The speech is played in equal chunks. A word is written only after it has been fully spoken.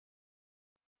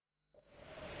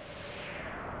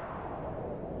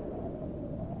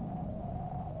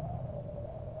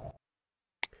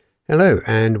Hello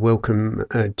and welcome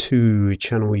to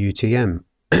Channel UTM.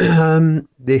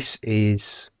 This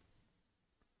is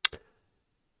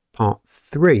part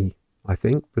 3, I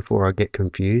think, before I get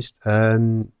confused.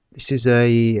 This is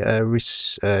a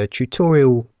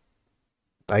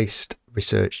tutorial-based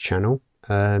research channel,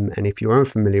 and if you're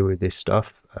unfamiliar with this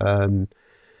stuff,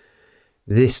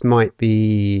 this might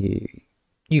be,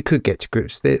 you could get to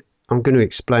grips with it. I'm going to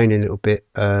explain a little bit.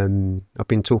 I've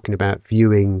been talking about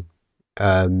viewing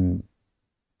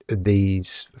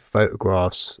these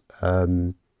photographs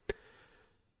and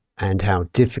how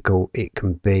difficult it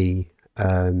can be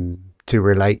to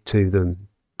relate to them.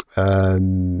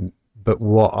 But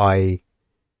what I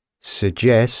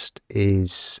suggest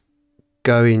is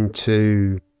go and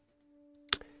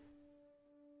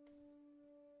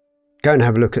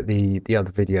have a look at the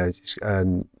other videos.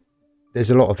 There's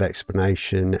a lot of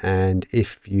explanation, and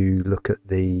if you look at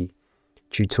the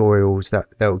tutorials,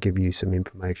 that'll give you some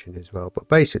information as well. But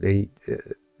basically,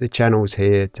 the channel's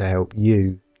here to help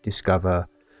you discover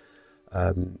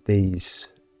these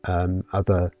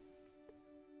other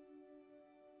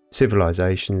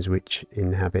civilizations which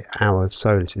inhabit our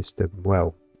solar system.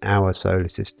 Well, our solar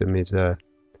system is a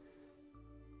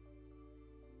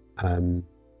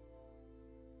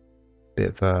bit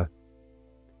of a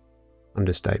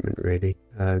understatement, really.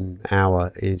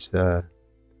 Our is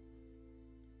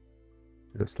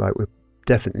looks like we're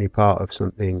definitely part of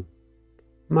something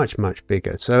much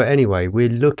bigger. So anyway, we're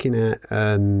looking at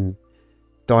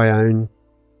Dione,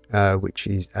 which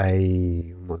is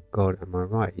a, oh my god, am I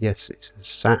right? Yes, it's a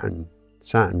Saturn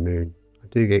moon. I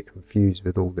do get confused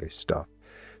with all this stuff.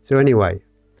 So anyway,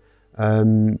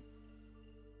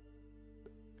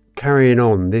 carrying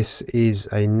on, this is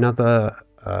another,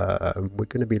 we're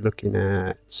going to be looking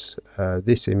at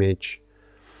this image,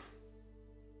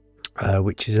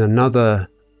 which is another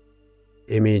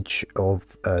image of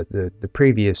the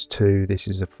previous two. This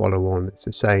is a follow-on. It's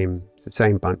the same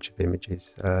bunch of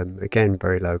images. Again,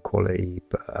 very low quality,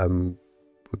 but we're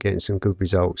getting some good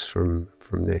results from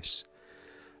this,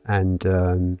 and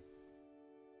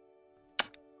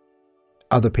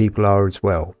other people are as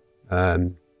well.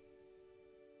 There's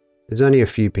only a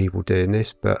few people doing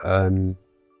this, but I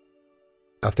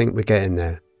think we're getting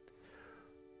there.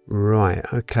 Right,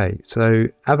 okay, so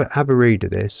have a read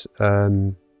of this.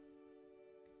 You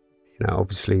know,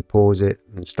 obviously pause it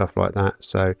and stuff like that.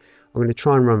 So I'm going to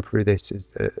try and run through this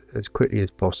as quickly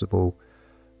as possible,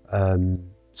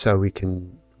 so we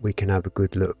can have a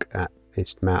good look at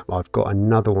this map. I've got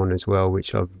another one as well,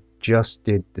 which I've just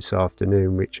did this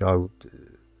afternoon, which I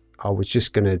was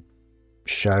just going to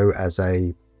show as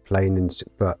a plain and,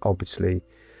 but obviously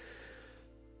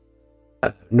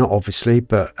not obviously,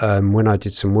 but when I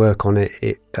did some work on it,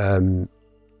 it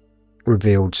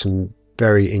revealed some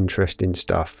very interesting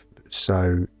stuff.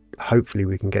 So hopefully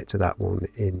we can get to that one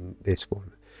in this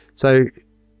one. So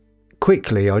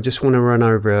quickly, I just want to run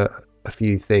over a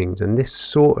few things, and this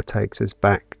sort of takes us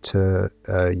back to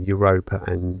Europa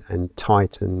and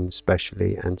Titan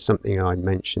especially, and something I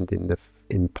mentioned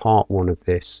in part 1 of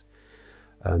this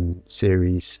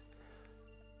series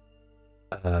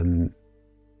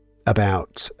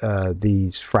about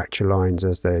these fracture lines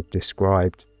as they're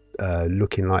described,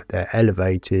 looking like they're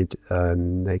elevated.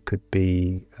 They could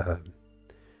be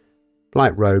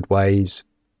like roadways,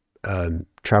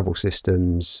 travel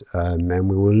systems, and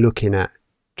we were looking at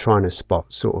trying to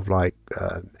spot sort of like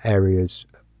areas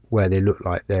where they look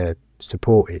like they're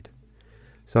supported.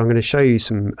 So I'm going to show you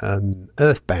some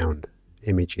earthbound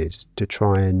images to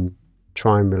try and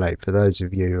relate for those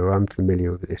of you who are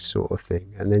unfamiliar with this sort of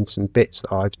thing, and then some bits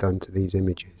that I've done to these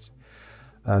images,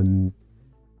 and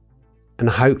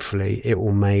hopefully it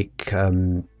will make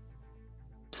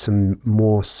some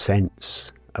more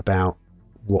sense about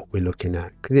what we're looking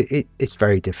at, because it's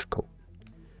very difficult.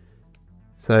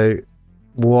 So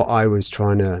what I was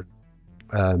trying to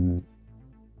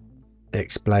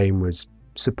explain was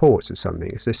supports or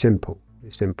something. It's simple.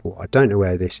 I don't know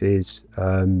where this is,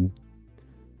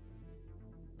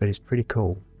 but it's pretty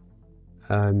cool.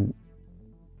 And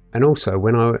also,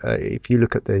 when if you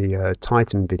look at the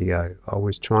Titan video, I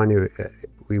was trying to,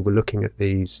 we were looking at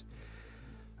these,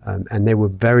 and they were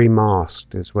very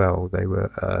masked as well. They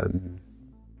were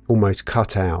almost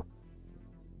cut out.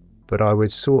 But I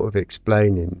was sort of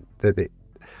explaining that it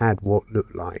had what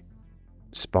looked like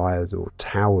spires or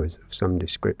towers of some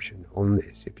description on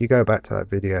this. If you go back to that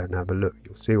video and have a look,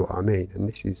 you'll see what I mean. And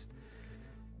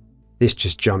this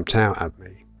just jumped out at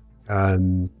me.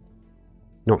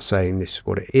 Not saying this is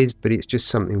what it is, but it's just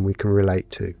something we can relate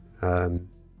to.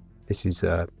 This is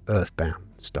earthbound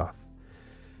stuff.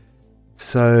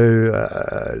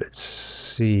 So let's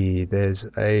see, there's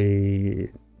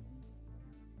another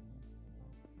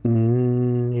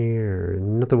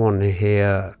one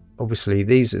here. Obviously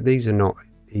these are not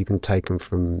even taken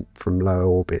from low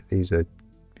orbit. These are,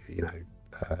 you know,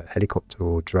 helicopter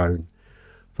or drone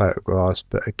photographs,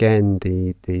 but again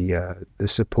the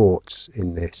supports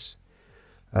in this,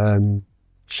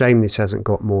 shame this hasn't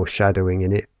got more shadowing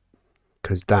in it,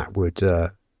 because that would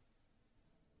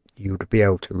you would be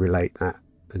able to relate that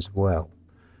as well.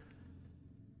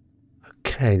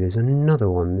 Okay, there's another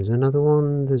one, there's another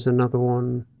one, there's another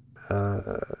one.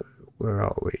 Where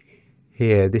are we?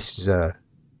 Here, this is a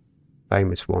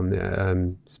famous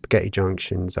one. Spaghetti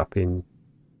Junction's up in,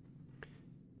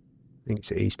 I think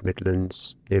it's East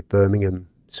Midlands, near Birmingham,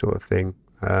 sort of thing.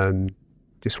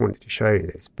 Just wanted to show you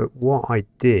this. But what I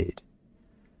did,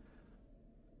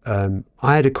 I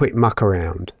had a quick muck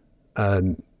around,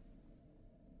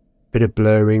 bit of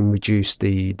blurring, reduced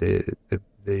the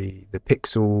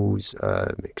pixels,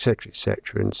 etc.,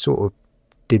 etc., and sort of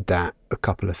did that a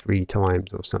couple of 3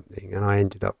 times or something, and I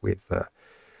ended up with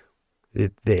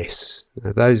this.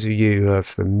 Now, those of you who are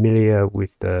familiar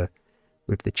with the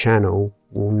channel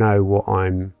will know what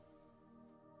I'm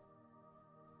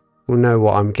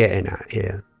getting at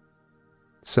here.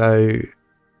 So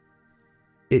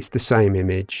it's the same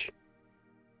image,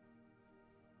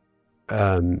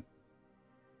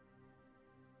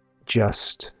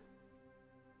 just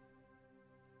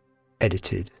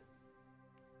edited.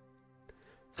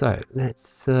 So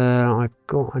let's, I've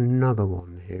got another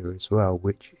one here as well,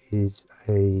 which is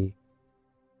a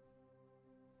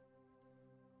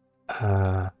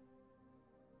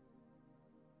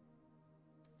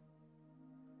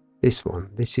this one.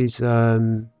 This is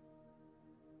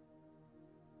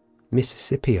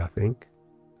Mississippi, I think.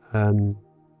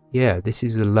 Yeah, this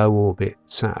is a low orbit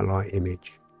satellite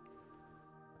image,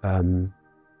 and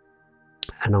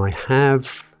I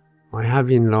have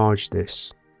enlarged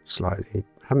this slightly.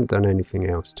 Haven't done anything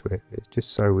else to it. It's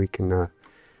just so we can go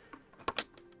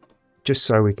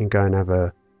and have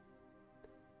a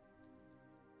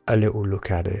little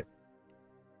look at it.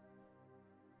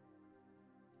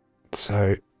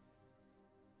 So,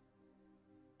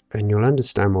 and you'll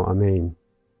understand what I mean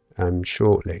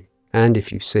shortly. And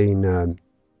if you've seen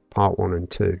part 1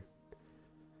 and 2.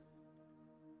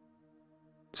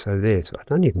 So this, I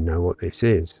don't even know what this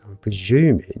is. I'm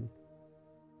presuming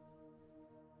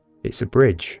it's a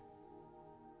bridge.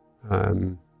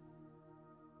 But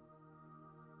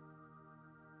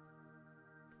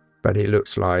it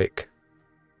looks like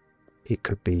it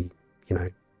could be, you know,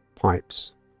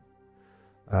 pipes.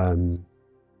 So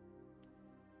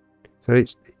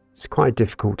it's quite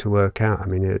difficult to work out. I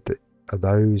mean, are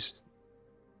those,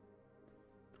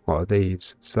 what are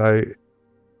these? So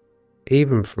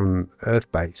even from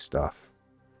Earth-based stuff,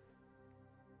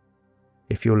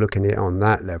 if you're looking at it on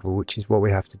that level, which is what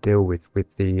we have to deal with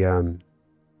the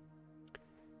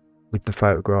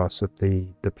photographs of the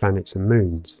planets and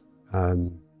moons.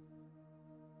 I'm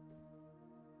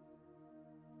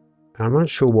not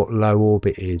sure what low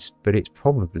orbit is, but it's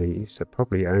probably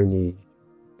only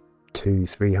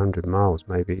 200-300 miles,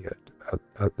 maybe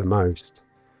at the most.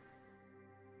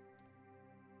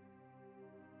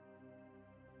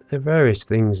 There are various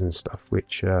things and stuff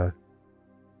which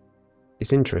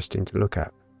is interesting to look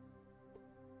at.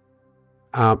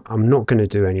 I'm not going to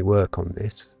do any work on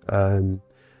this,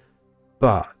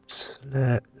 but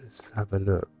let's have a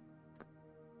look.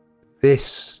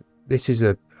 This is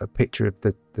a picture of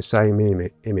the same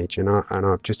image, and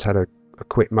I've just had a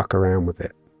quick muck around with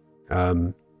it.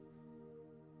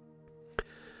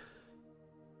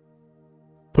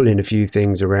 Pulling a few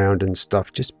things around and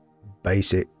stuff, just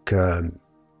basic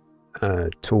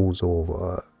tools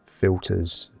or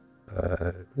filters.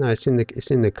 No, it's in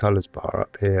the colors bar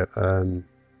up here.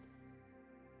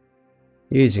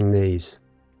 Using these,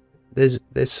 there's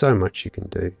so much you can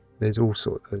do. There's all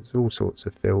sorts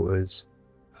of filters,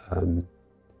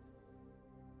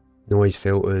 noise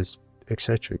filters,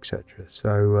 etc., etc.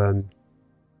 So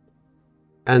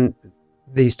and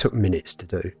these took minutes to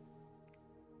do.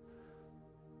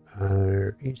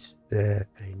 Is there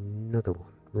another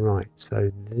one? Right,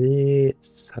 so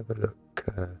let's have a look.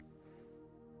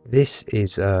 This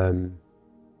is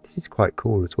quite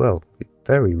cool as well.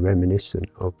 Very reminiscent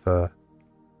of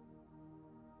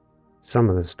some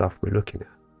of the stuff we're looking at.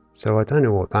 So I don't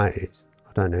know what that is.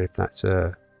 I don't know if that's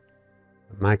a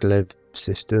maglev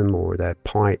system, or they're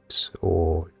pipes,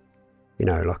 or, you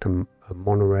know, like a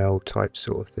monorail type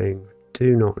sort of thing. I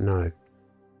do not know.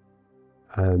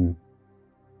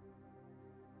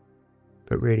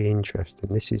 But really interesting.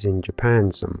 This is in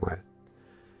Japan somewhere,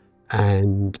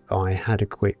 and I had a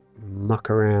quick muck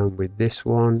around with this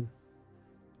one,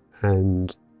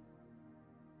 and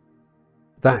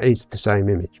that is the same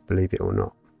image, believe it or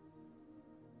not.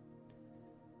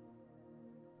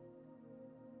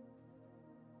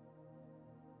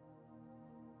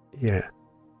 Yeah.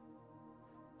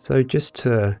 So just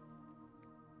to,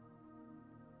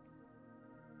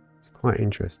 it's quite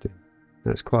interesting.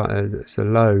 That's quite it's a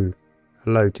low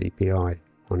DPI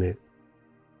on it.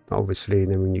 Obviously,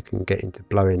 then when you can get into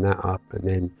blowing that up and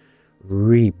then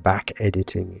back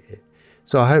editing it.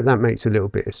 So I hope that makes a little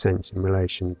bit of sense in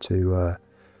relation to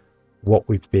what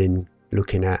we've been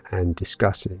looking at and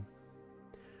discussing.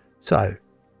 So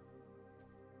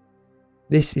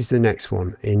this is the next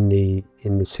one in the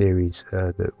series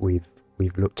that we've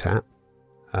looked at.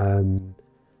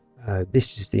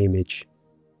 This is the image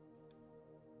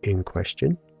in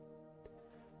question,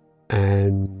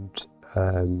 and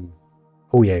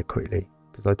oh yeah, quickly,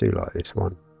 because I do like this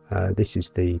one. This is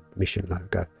the mission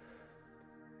logo.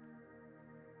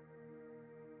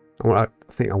 I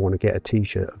think I want to get a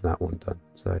t-shirt of that one done.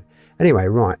 So anyway,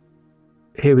 right,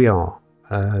 here we are.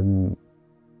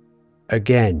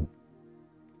 Again,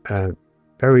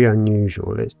 very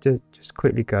unusual. Let's just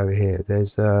quickly go here.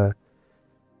 There's you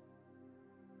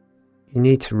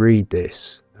need to read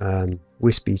this.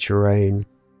 Wispy terrain.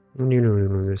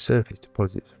 The surface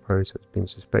deposits of rose has been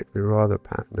suspected a rather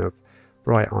pattern of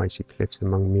bright icy cliffs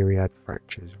among myriad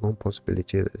fractures. One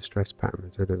possibility that the stress pattern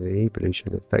is of the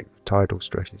evolution effect of tidal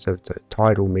stresses. So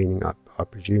tidal meaning, I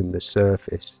presume, the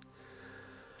surface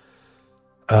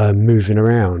moving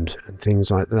around and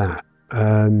things like that.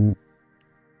 I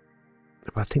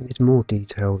think there's more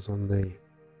details on the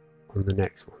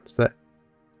next one. So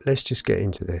let's just get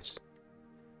into this.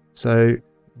 So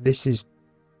this is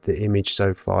the image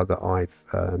so far that I've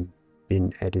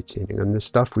been editing, and the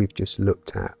stuff we've just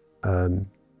looked at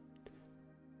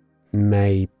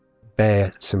may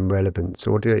bear some relevance,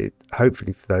 or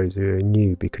hopefully for those who are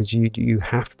new, because you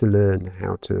have to learn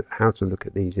how to look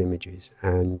at these images,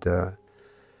 and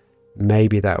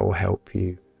maybe that will help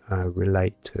you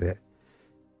relate to it.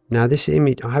 Now this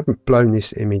image, I haven't blown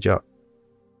this image up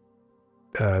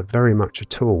very much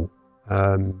at all,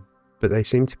 but they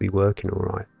seem to be working all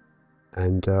right,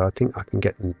 and I think I can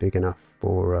get them big enough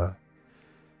for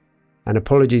and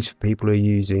apologies for people who are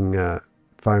using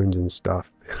phones and stuff.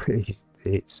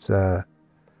 It's going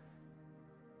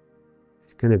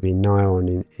to be nigh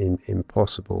on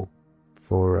impossible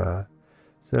for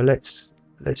so let's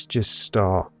just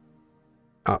start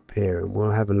up here and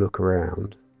we'll have a look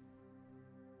around.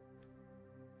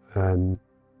 And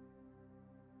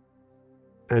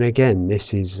again,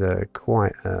 this is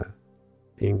quite an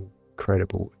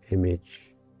incredible image.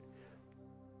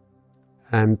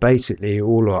 And basically,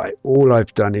 all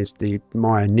I've done is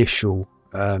my initial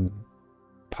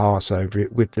pass over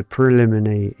it with the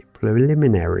preliminary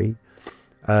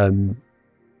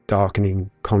darkening,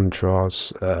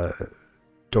 contrast,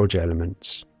 dodge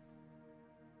elements.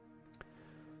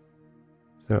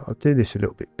 So I'll do this a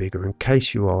little bit bigger in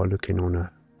case you are looking on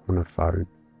a phone.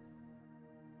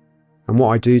 And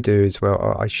what I do as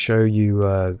well, I show you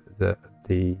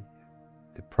the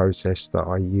process that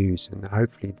I use, and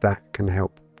hopefully that can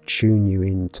help tune you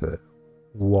into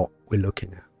what we're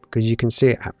looking at, because you can see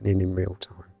it happening in real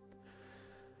time.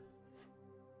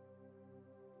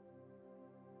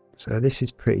 So this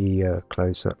is pretty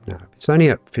close up now. It's only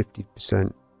at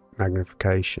 50%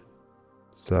 magnification.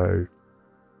 So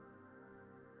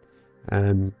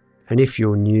and if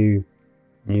you're new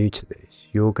to this,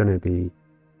 you're going to be,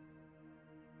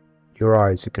 your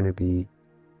eyes are going to be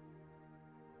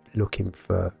looking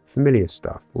for familiar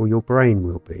stuff, or your brain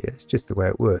will be. It's just the way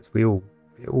it works. It all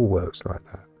works like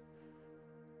that.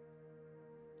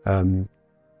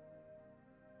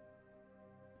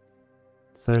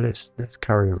 So let's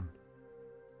carry on.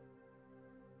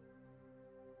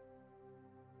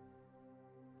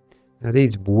 Now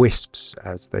these wisps,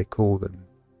 as they call them,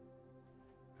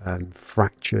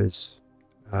 fractures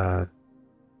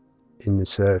in the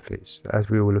surface, as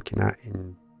we were looking at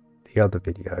in the other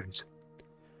videos,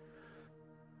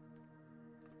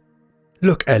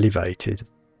 look elevated.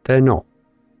 They're not.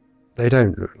 They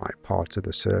don't look like part of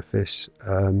the surface,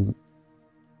 and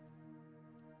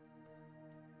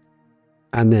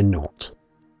they're not.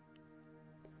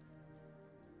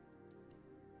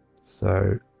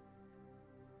 So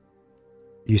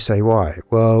you say why?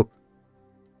 Well,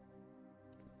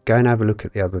 go and have a look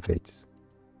at the other vids,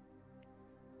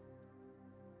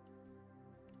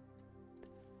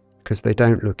 because they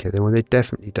don't look it. Well, they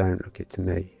definitely don't look it to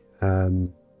me.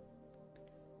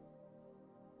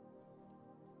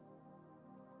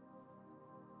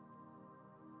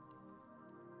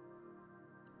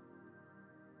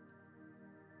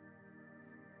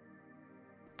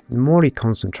 The more you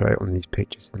concentrate on these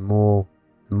pictures, the more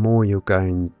you're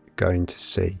going to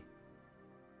see.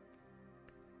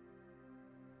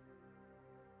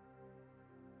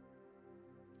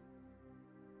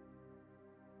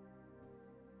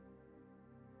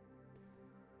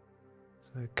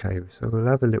 Okay, so we'll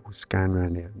have a little scan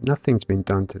around here. Nothing's been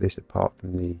done to this apart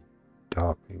from the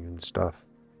darkening and stuff.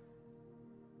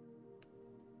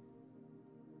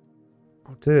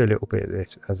 I'll do a little bit of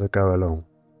this as I go along.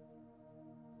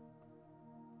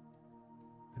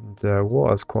 And what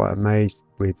I was quite amazed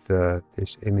with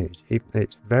this image,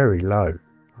 it's very low.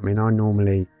 I mean,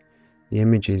 the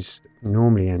images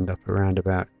normally end up around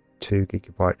about 2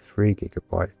 GB, 3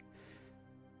 GB.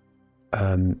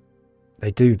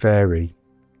 They do vary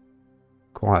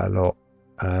quite a lot,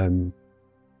 and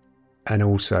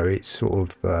also it's sort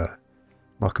of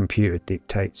my computer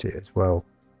dictates it as well,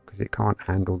 because it can't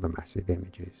handle the massive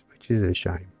images, which is a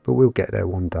shame, but we'll get there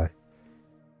one day.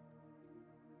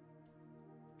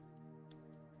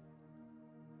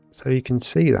 So you can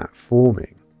see that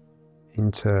forming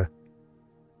into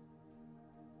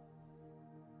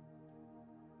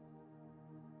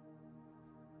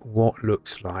what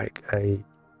looks like a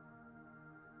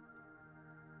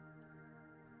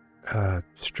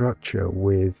structure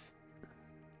with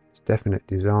definite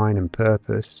design and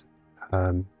purpose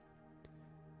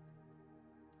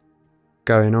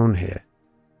going on here.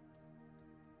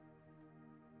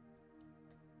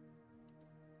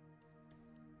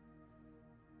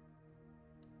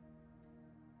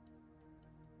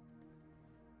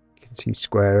 You can see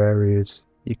square areas,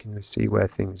 you can see where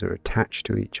things are attached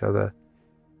to each other.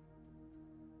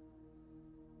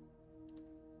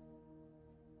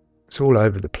 It's all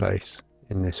over the place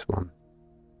in this one.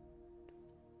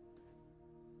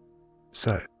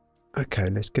 So, okay,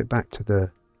 let's get back to the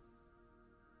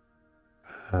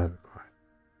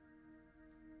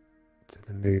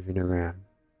moving around.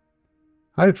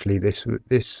 Hopefully, this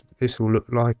will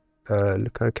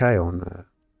look okay on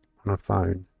a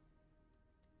phone.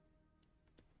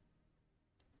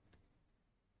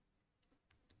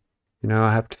 You know,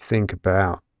 I have to think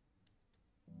about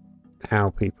how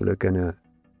people are going to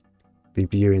be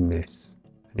viewing this,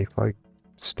 and if I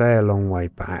stay a long way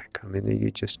back, I mean, you're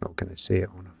just not going to see it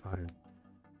on a phone,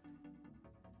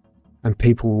 and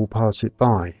people will pass it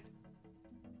by.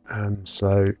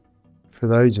 So for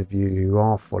those of you who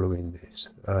are following this,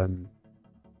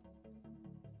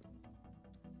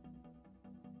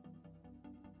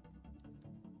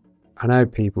 I know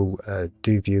people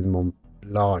do view them on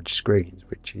large screens,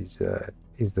 which is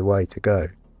the way to go.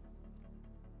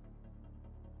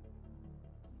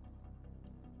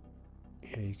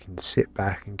 You can sit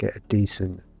back and get a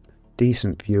decent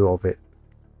view of it,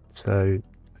 so I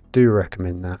do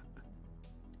recommend that.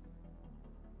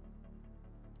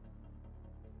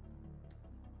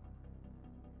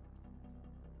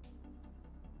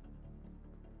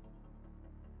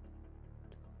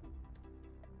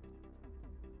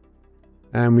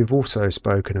 And we've also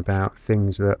spoken about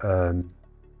things that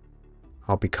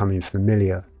are becoming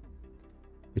familiar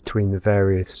between the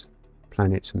various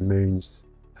planets and moons,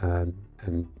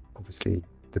 and obviously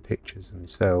the pictures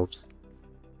themselves.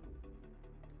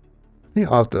 I think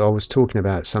I was talking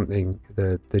about something,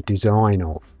 the design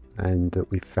of, and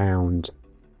that we found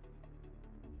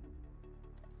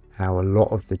how a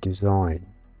lot of the design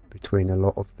between a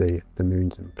lot of the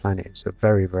moons and planets are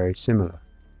very, very similar.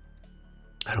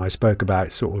 And I spoke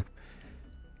about sort of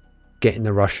getting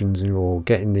the Russians or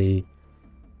getting the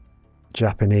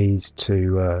Japanese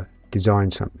to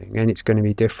design something, and it's going to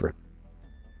be different.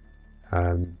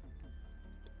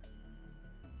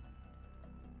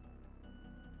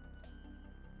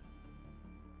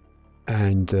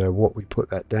 And what we put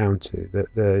that down to,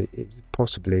 that it's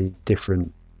possibly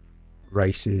different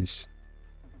races,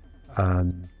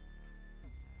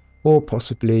 or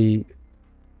possibly,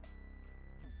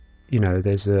 you know,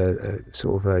 there's a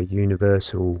sort of a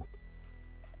universal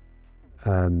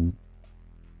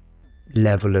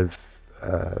level of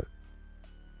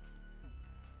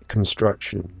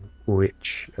construction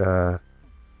which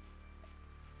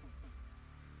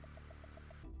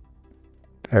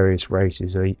various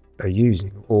races are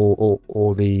using,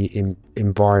 or the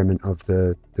environment of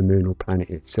the moon or planet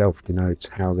itself denotes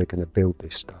how they're going to build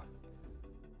this stuff.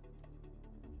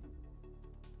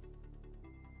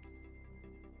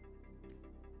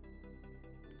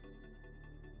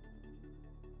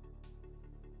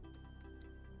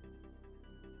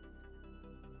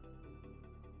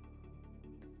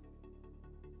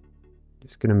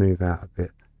 Just going to move out a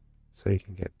bit so you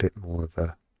can get a bit more of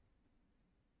a...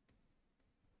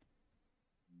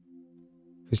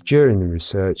 Because during the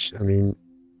research, I mean,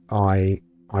 I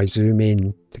I zoom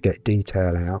in to get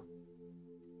detail out,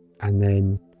 and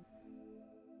then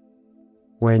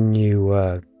when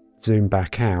you zoom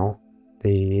back out,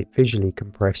 it visually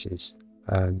compresses,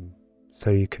 so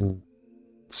you can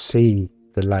see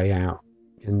the layout,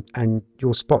 and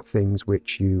you'll spot things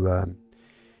which you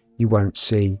won't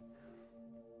see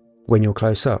when you're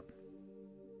close up.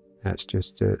 That's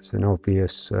just it's an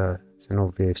obvious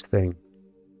thing.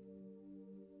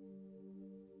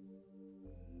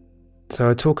 So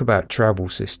I talk about travel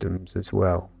systems as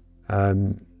well,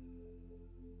 and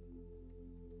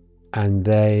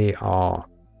they are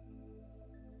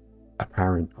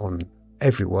apparent on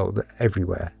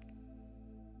everywhere.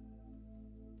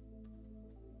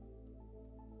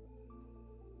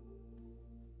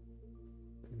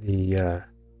 The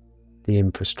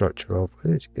infrastructure of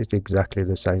it is exactly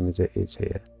the same as it is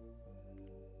here.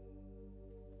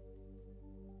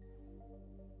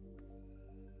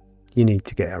 You need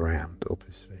to get around,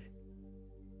 obviously.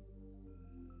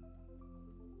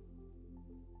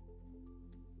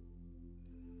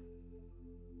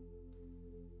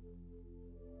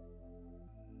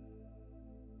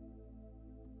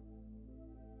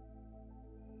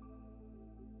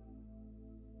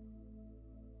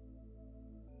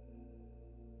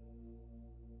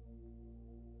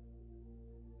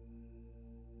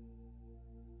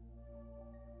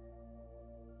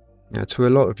 Now, to a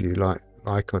lot of you,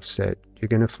 like I've said, you're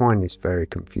going to find this very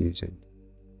confusing.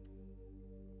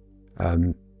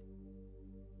 But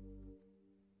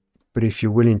if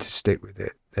you're willing to stick with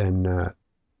it, then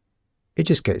it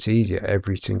just gets easier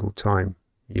every single time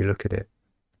you look at it.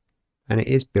 And it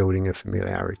is building a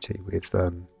familiarity with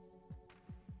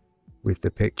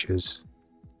the pictures.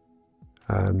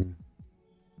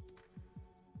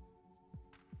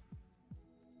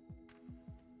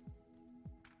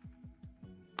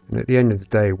 And at the end of the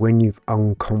day, when you've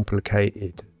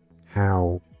uncomplicated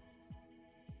how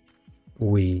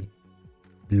we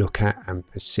look at and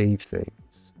perceive things,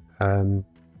 then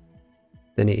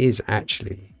it is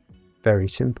actually very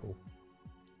simple.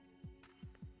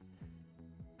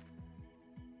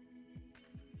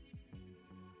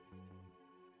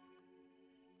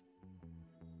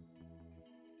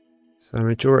 So the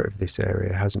majority of this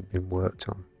area hasn't been worked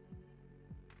on.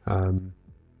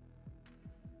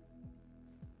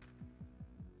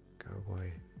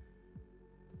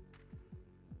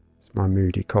 It's my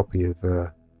moody copy of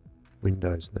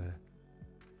Windows there.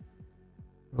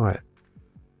 Right,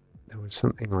 there was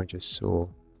something I just saw.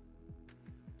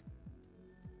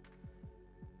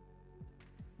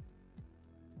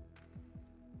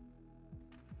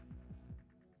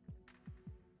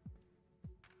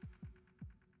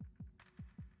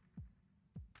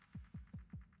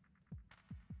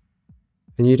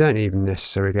 And you don't even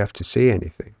necessarily have to see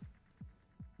anything.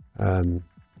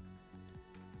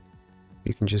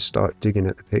 You can just start digging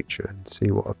at the picture and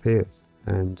see what appears,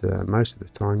 and most of the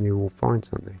time you will find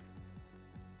something.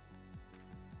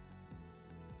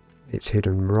 It's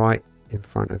hidden right in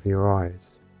front of your eyes.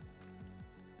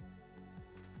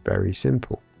 Very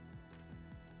simple.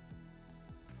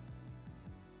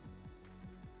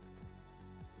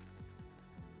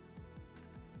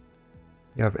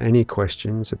 If you have any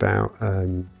questions about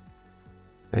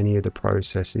any of the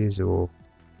processes or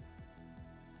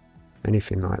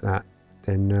anything like that,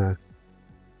 then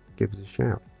give us a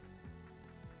shout.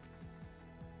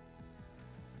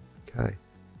 Okay.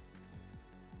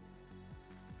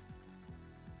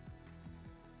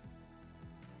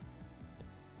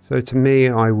 So to me,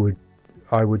 I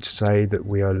would say that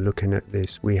we are looking at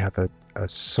this. We have a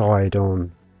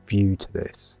side-on view to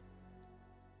this.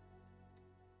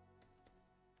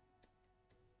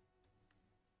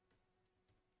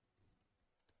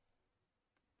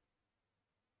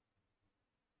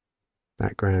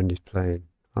 Background is playing.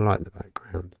 I like the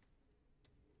background,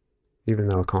 even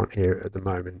though I can't hear it at the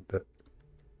moment, but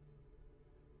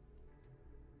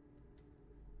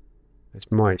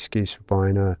it's my excuse for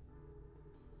buying a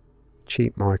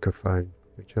cheap microphone,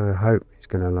 which I hope is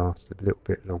going to last a little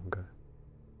bit longer.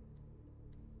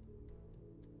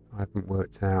 I haven't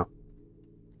worked out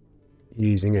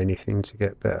using anything to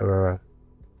get bit of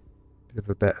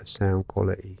a better sound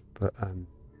quality, but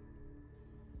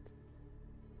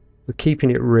we're keeping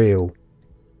it real.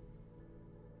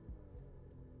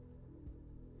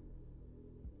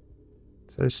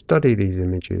 So study these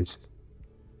images,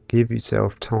 give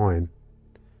yourself time.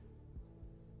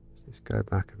 Let's go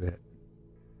back a bit.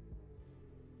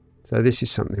 So this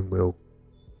is something we'll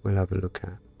have a look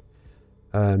at.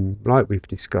 Like we've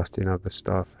discussed in other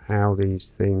stuff, how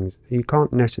these things, you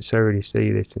can't necessarily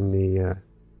see this in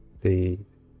the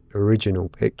original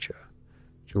picture,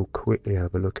 which we'll quickly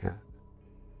have a look at.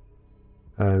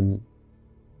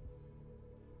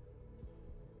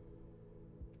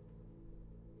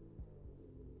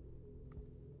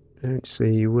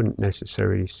 You wouldn't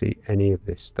necessarily see any of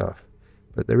this stuff,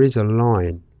 but there is a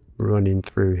line running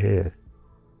through here.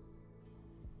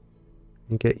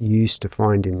 You get used to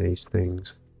finding these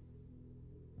things.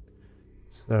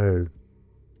 So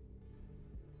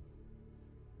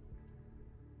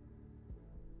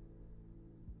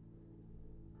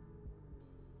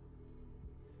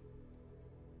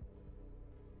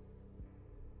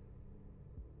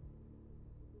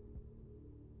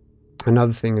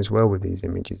another thing as well with these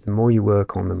images, the more you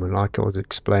work on them, and like I was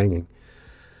explaining,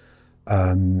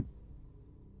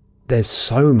 there's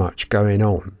so much going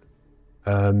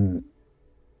on.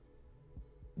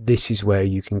 This is where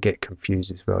you can get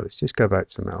confused as well. Let's just go back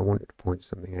to something. I wanted to point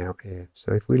something out here.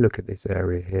 So if we look at this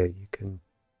area here, you can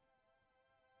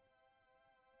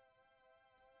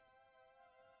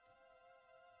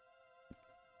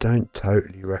don't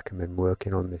totally recommend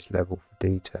working on this level for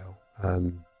detail,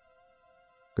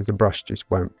 because the brush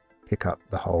just won't pick up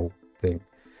the whole thing.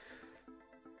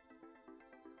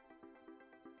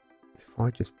 If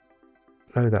I just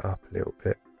blow that up a little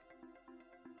bit,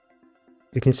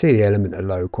 you can see the element of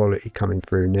low quality coming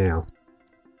through now.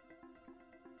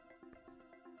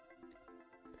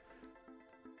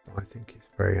 I think it's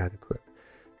very adequate.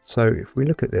 So if we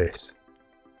look at this,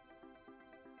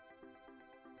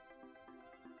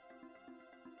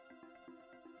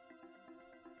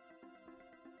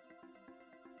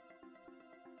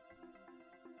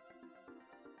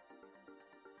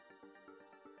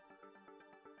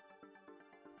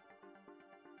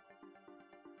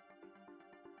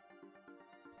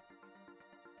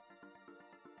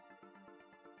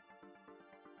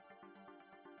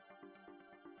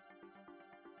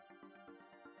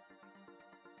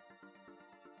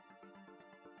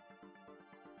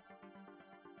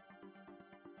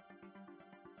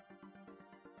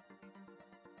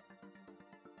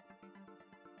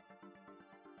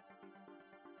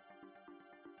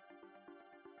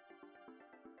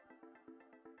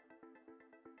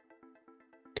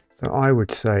 so I would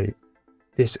say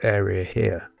this area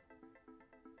here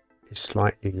is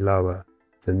slightly lower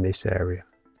than this area,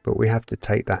 but we have to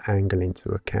take that angle into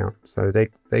account. So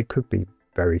they could be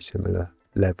very similar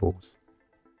levels.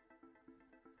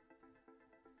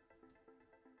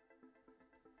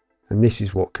 And this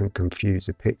is what can confuse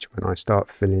the picture when I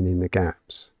start filling in the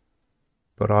gaps.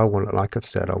 But I want, like I've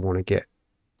said, I want to get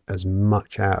as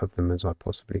much out of them as I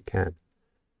possibly can.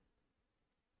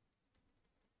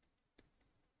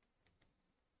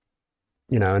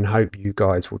 You know, and hope you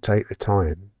guys will take the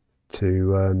time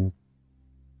to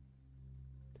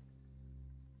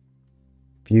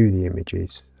view the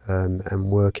images and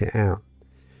work it out.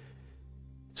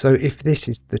 So if this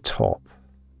is the top,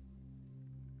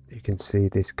 you can see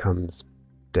this comes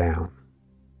down.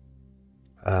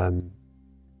 And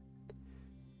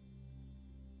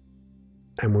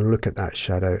we'll look at that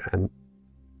shadow, and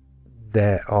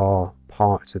there are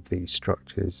parts of these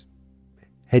structures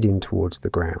heading towards the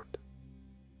ground.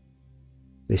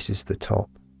 This is the top.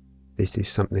 This is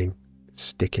something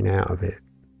sticking out of it.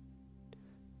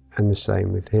 And the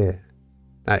same with here.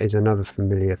 That is another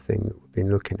familiar thing that we've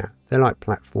been looking at. They're like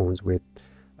platforms with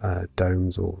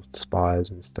domes or spires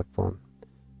and stuff on.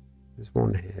 There's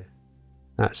one here.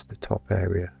 That's the top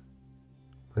area.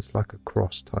 It's like a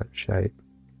cross type shape.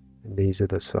 And these are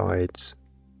the sides.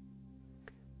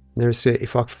 There's,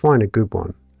 if I find a good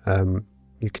one,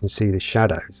 you can see the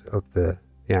shadows of the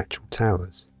actual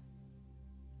towers.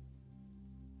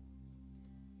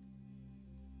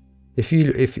 If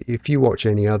you watch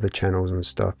any other channels and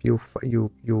stuff,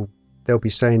 they'll be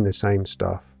saying the same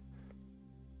stuff.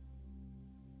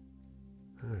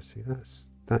 Oh, see,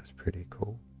 that's pretty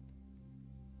cool.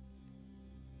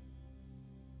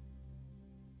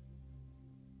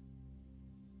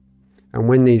 And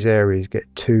when these areas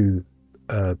get too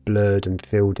blurred and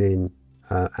filled in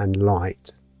and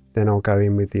light, then I'll go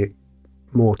in with the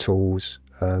more tools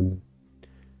to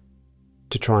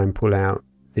try and pull out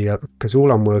the other, because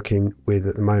all I'm working with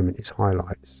at the moment is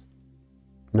highlights,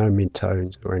 no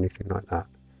mid-tones or anything like that.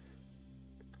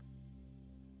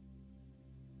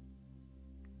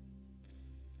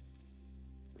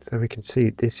 So we can see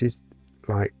this is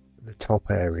like the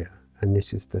top area and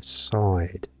this is the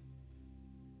side.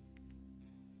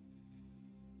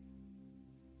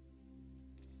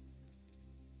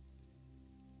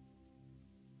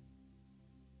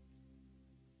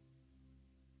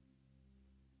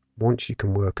 Once you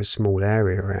can work a small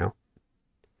area out,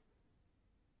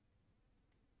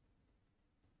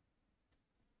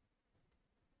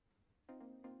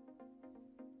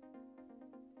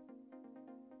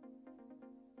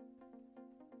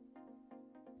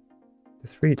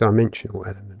 three-dimensional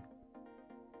element,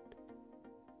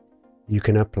 you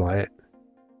can apply it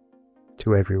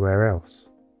to everywhere else.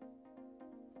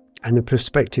 And the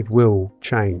perspective will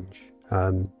change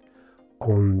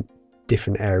on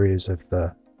different areas of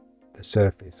the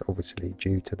surface, obviously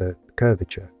due to the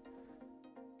curvature.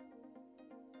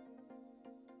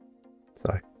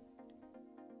 So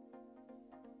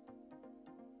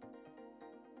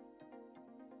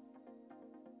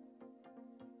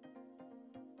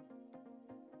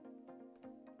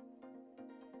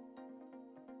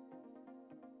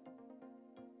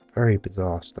very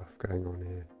bizarre stuff going on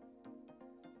here.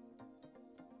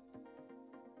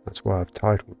 That's why I've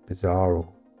titled bizarre or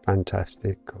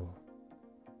fantastic or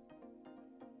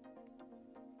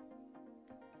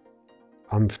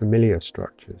unfamiliar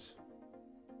structures.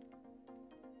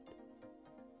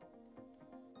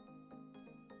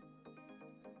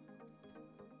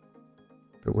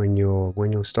 But when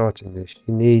you're starting this,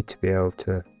 you need to be able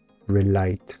to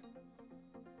relate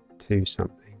to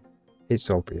something. It's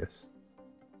obvious.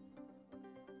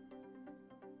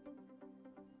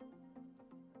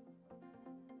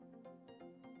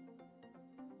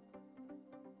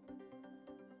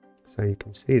 So you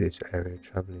can see this area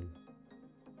travelling,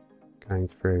 going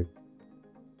through.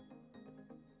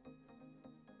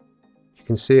 You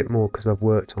can see it more because I've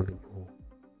worked on it more.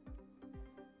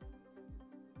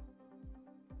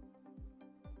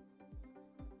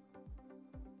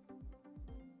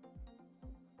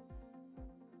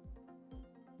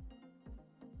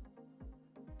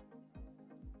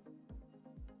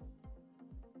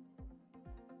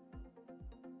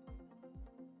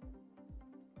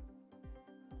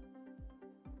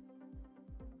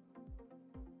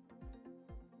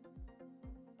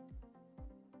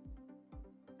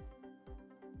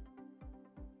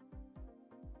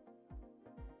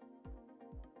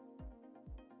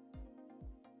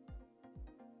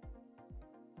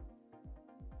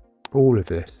 All of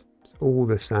this, it's all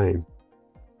the same.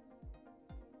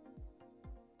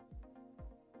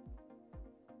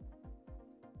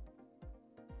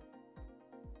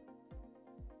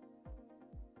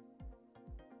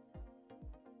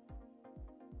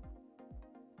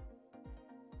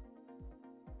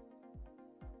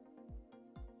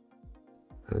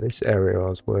 Now, this area I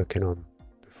was working on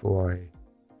before I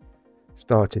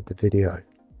started the video.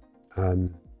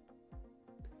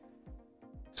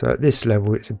 So at this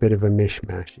level, it's a bit of a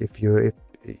mishmash. If you're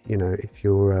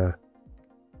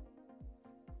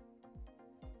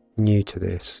new to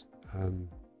this,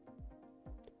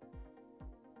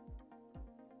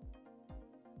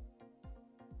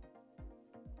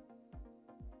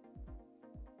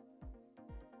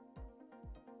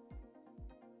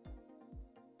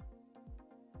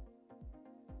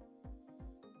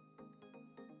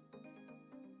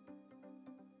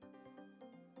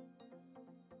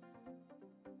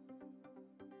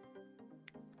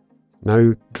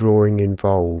 no drawing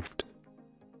involved.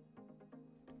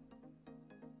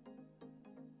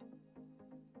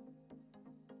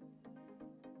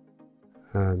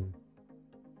 I'm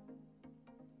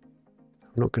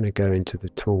not going to go into the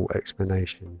tool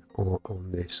explanation on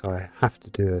this. I have to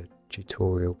do a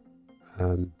tutorial.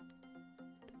 But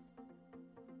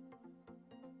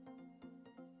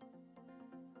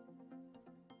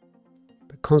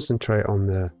concentrate on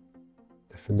the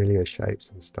familiar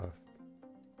shapes and stuff.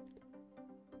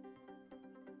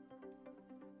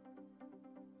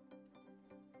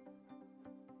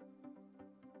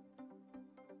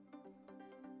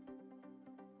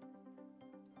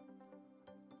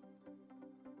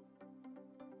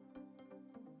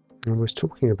 I was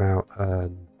talking about,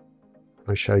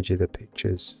 I showed you the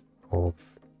pictures of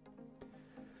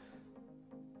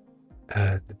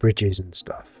the bridges and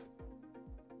stuff.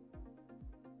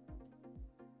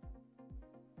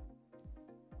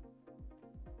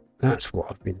 That's what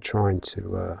I've been trying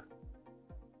to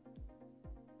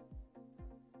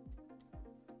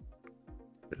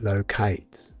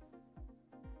locate.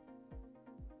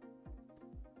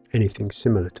 Anything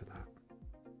similar to that.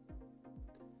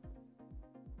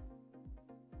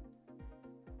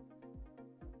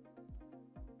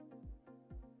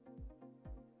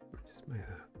 Just make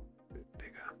that a bit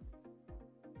bigger.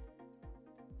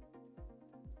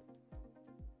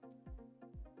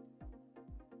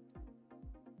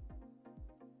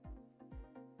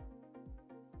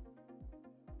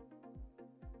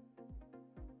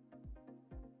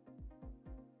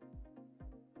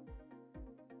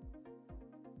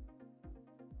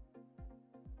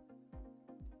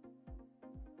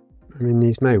 I mean,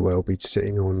 these may well be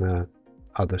sitting on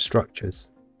other structures,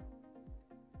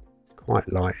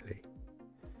 quite likely.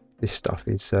 This stuff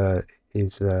is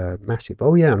massive.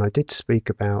 Oh yeah, and I did speak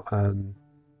about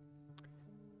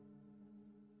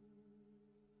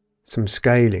some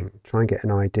scaling, try and get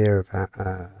an idea of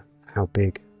how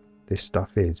big this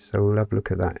stuff is. So we'll have a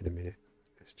look at that in a minute.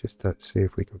 Let's just see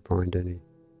if we can find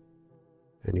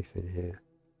anything here.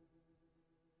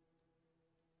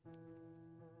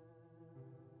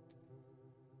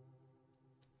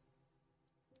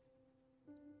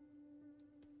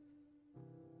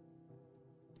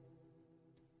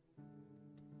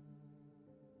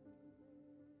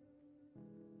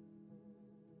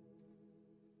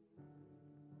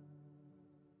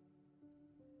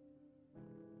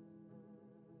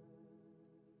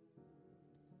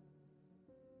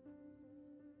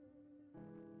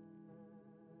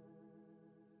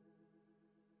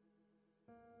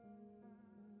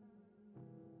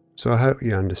 So I hope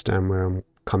you understand where I'm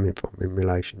coming from in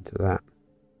relation to that.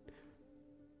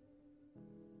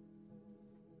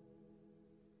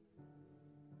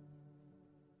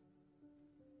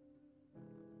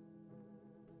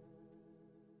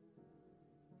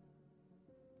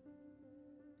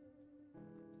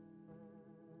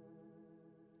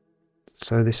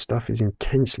 So this stuff is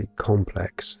intensely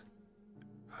complex,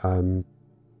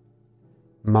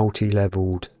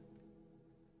 multi-leveled,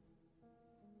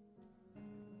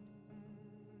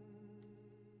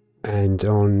 and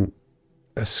on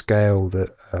a scale that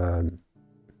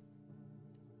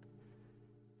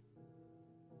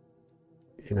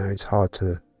you know, it's hard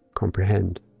to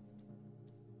comprehend.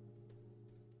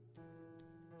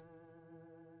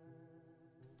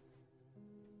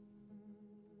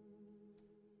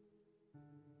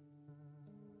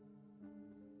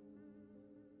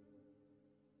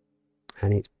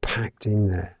 And it's packed in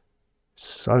there.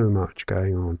 So much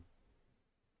going on.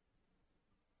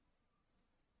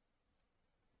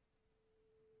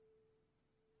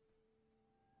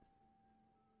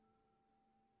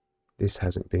 This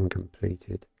hasn't been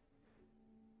completed.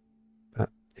 But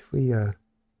if we what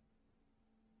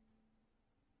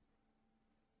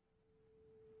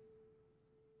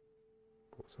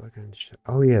was I going to show?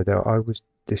 Oh yeah, I was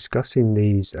discussing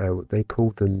these, they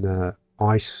call them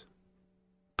ice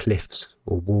cliffs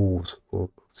or walls or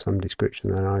some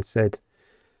description, and I said,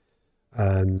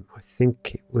 I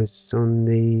think it was on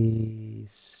the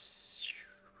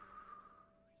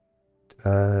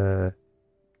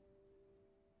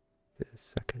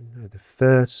the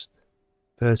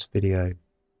first video,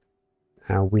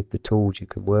 how with the tools you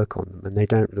can work on them, and they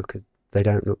don't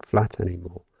look flat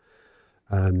anymore.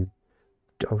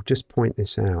 I'll just point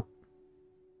this out.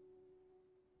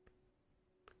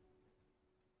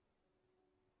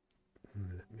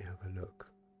 Let me have a look.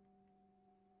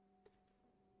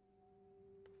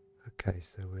 Okay,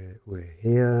 so we're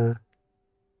here.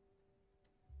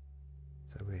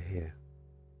 So we're here.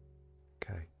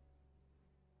 Okay.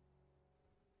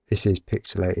 This is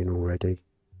pixelating already.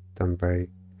 Done very.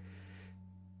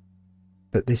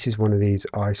 But this is one of these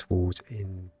ice walls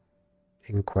in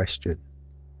question.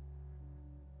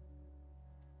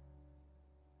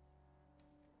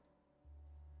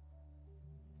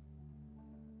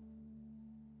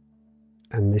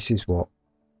 And this is what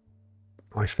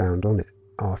I found on it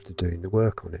after doing the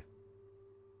work on it.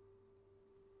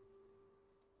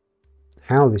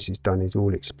 How this is done is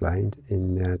all explained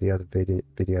in the other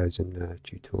videos and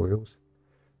tutorials.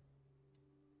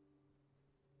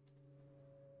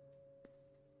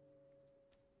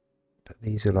 But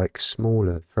these are like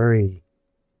smaller, very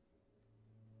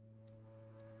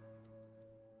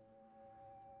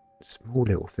small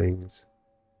little things,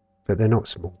 but they're not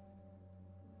small.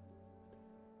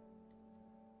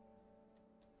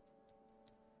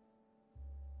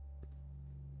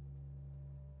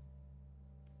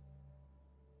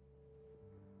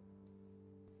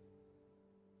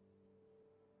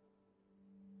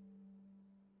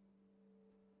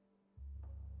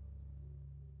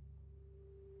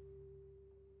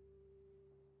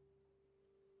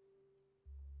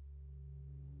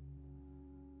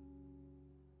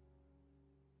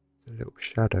 There's a little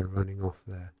shadow running off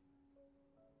there.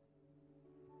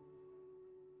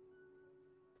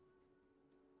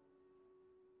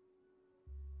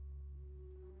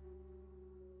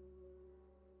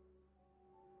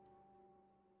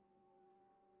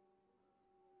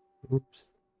 Oops.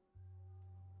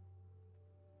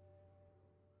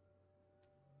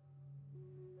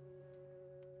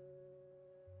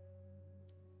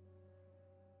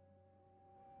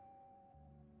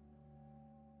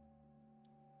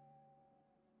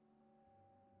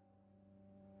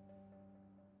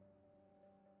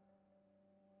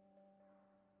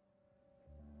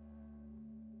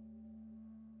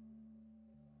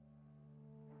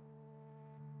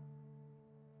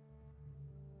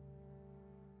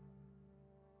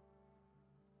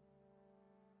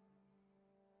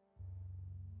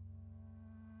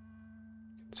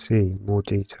 See more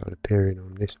detail appearing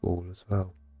on this wall as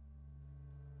well.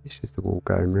 This is the wall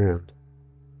going round.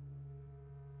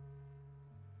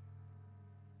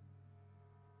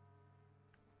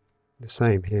 The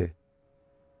same here.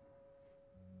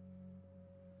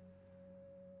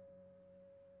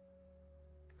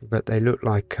 But they look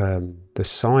like the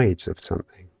sides of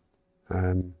something.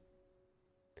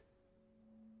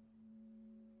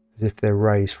 As if they're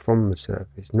raised from the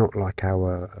surface, not like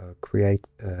our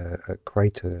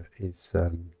crater is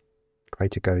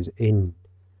crater goes in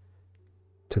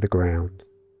to the ground.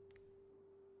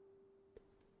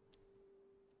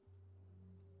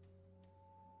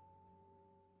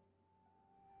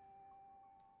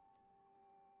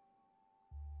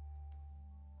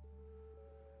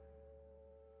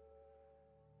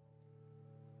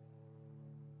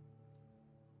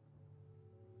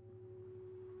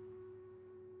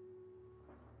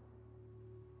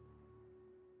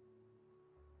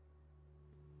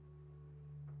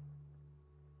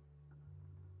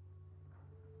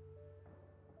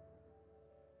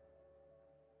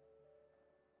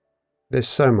 There's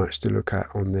so much to look at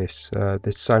on this.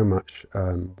 There's so much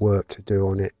work to do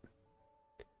on it.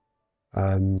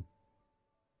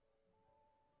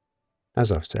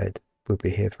 As I've said, we'll be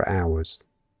here for hours.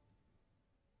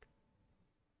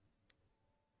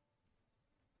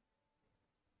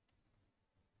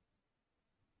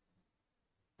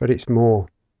 But it's more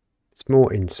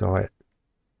insight.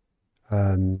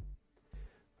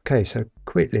 Okay, so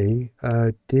quickly,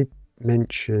 did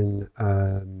mention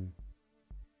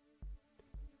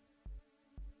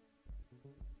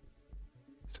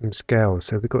some scales.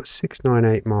 So we've got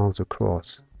 698 miles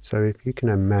across. So if you can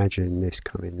imagine this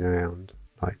coming around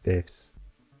like this,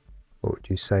 what would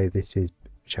you say this is?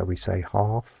 Shall we say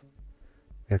half?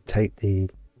 We have to take the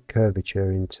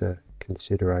curvature into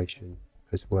consideration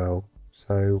as well.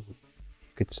 So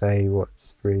you could say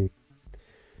what's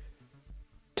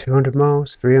 200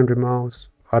 miles, 300 miles?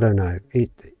 I don't know.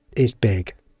 It's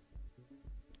big.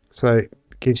 So it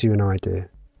gives you an idea.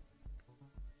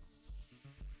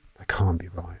 That can't be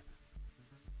right.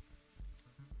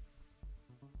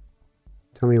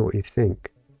 Tell me what you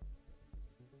think.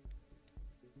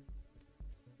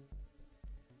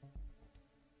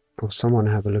 Or someone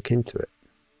have a look into it.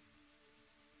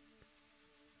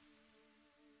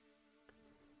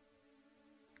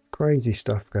 Crazy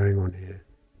stuff going on here.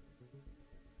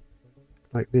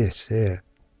 Like this here.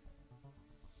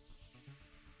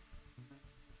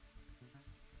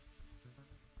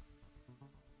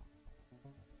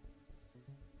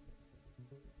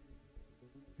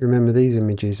 Remember, these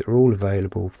images are all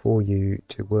available for you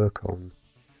to work on.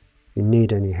 If you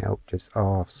need any help, just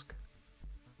ask.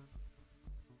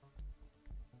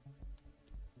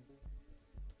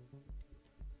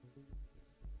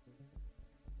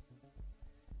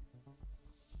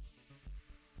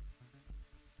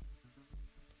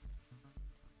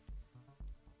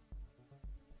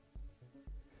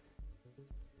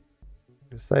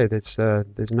 I say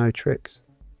there's no tricks.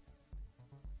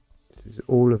 This is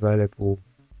all available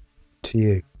to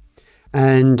you.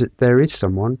 And there is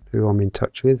someone who I'm in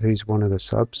touch with who's one of the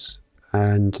subs,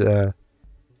 and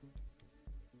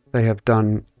they have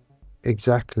done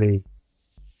exactly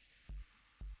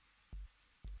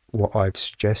what I've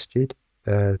suggested,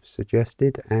 and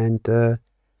they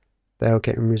are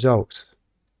getting results.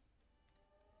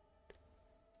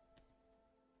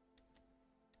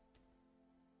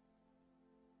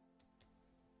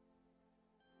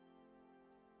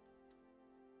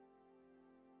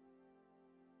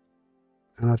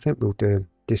 And I think we'll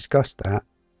discuss that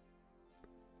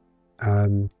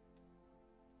the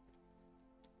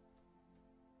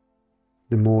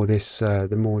more this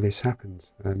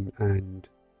happens, and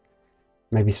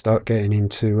maybe start getting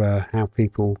into how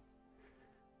people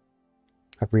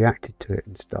have reacted to it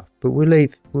and stuff. But we'll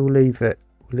leave it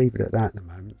at that at the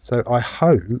moment. So I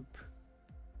hope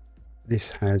this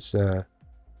has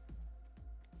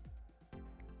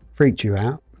freaked you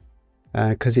out,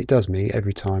 because it does me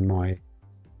every time I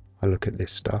look at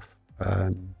this stuff.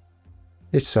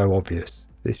 It's so obvious.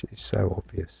 This is so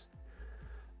obvious.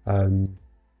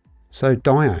 So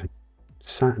Dione,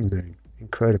 Saturn moon,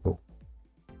 incredible.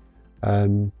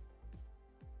 Hey,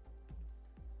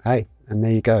 and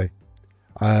there you go.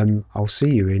 I'll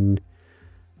see you in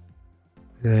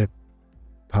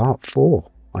part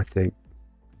 4, I think.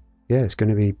 Yeah, it's going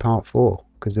to be part 4,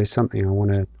 because there's something I want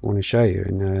to show you,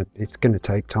 and it's going to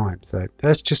take time. So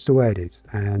that's just the way it is.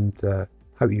 And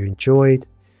hope you enjoyed.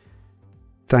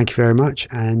 Thank you very much,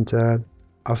 and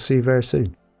I'll see you very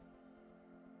soon.